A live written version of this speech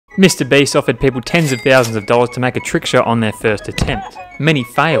Mr. Beast offered people tens of thousands of dollars to make a trick shot on their first attempt. Many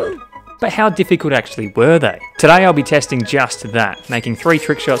failed. But how difficult actually were they? Today I'll be testing just that, making 3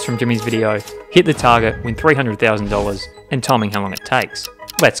 trick shots from Jimmy's video, hit the target, win $300,000, and timing how long it takes.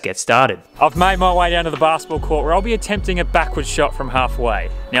 Let's get started. I've made my way down to the basketball court where I'll be attempting a backwards shot from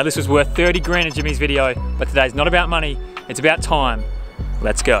halfway. Now this was worth 30 grand in Jimmy's video, but today's not about money, it's about time.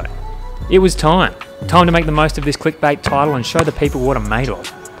 Let's go. It was time. Time to make the most of this clickbait title and show the people what I'm made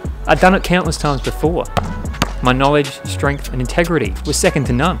of. I'd done it countless times before. My knowledge, strength, and integrity was second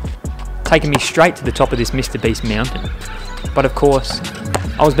to none, taking me straight to the top of this Mr. Beast mountain. But of course,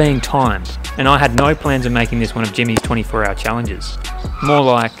 I was being timed, and I had no plans of making this one of Jimmy's 24-hour challenges. More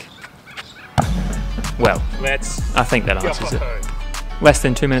like, well, I think that answers it. Less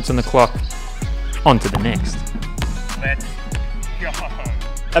than 2 minutes on the clock, on to the next. Let's go.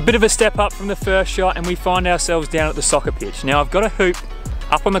 A bit of a step up from the first shot and we find ourselves down at the soccer pitch. Now I've got a hoop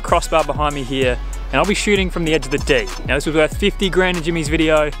up on the crossbar behind me here and I'll be shooting from the edge of the D. Now this was worth 50 grand in Jimmy's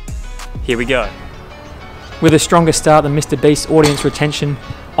video. Here we go. With a stronger start than Mr. Beast's audience retention,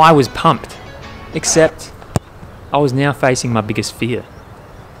 I was pumped. Except, I was now facing my biggest fear.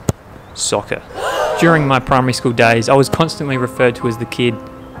 Soccer. During my primary school days, I was constantly referred to as the kid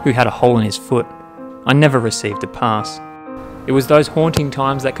who had a hole in his foot. I never received a pass. It was those haunting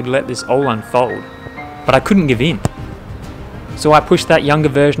times that could let this all unfold, but I couldn't give in. So I pushed that younger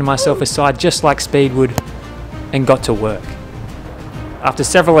version of myself aside just like Speed would, and got to work. After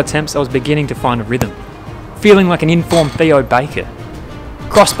several attempts, I was beginning to find a rhythm, feeling like an informed Theo Baker.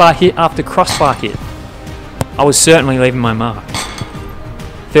 Crossbar hit after crossbar hit. I was certainly leaving my mark.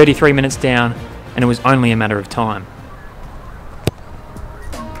 33 minutes down, and it was only a matter of time.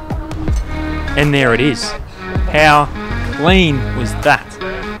 And there it is. How clean was that?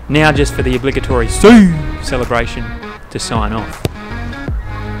 Now just for the obligatory celebration to sign off.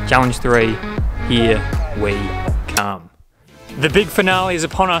 Challenge 3, here we come. The big finale is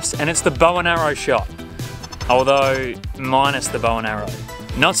upon us and it's the bow and arrow shot. Although, minus the bow and arrow.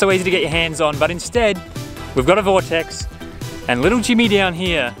 Not so easy to get your hands on, but instead, we've got a vortex and little Jimmy down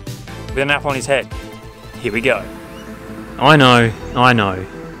here with an apple on his head. Here we go. I know,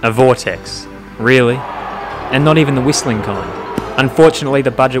 a vortex. Really? And not even the whistling kind. Unfortunately,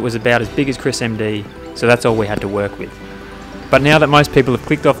 the budget was about as big as Chris MD, so that's all we had to work with. But now that most people have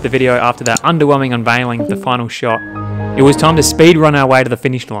clicked off the video after that underwhelming unveiling of the final shot, it was time to speed run our way to the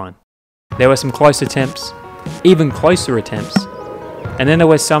finish line. There were some close attempts, even closer attempts, and then there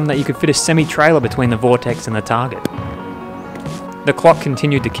were some that you could fit a semi-trailer between the vortex and the target. The clock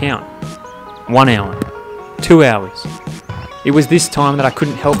continued to count. 1 hour, 2 hours. It was this time that I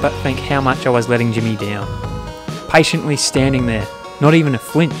couldn't help but think how much I was letting Jimmy down. Patiently standing there, not even a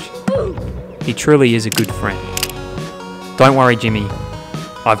flinch. He truly is a good friend. Don't worry, Jimmy,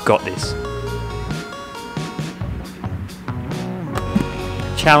 I've got this.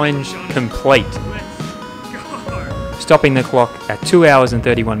 Challenge complete. Stopping the clock at 2 hours and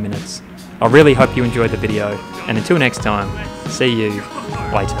 31 minutes. I really hope you enjoyed the video, and until next time, see you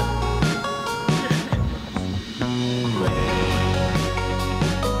later.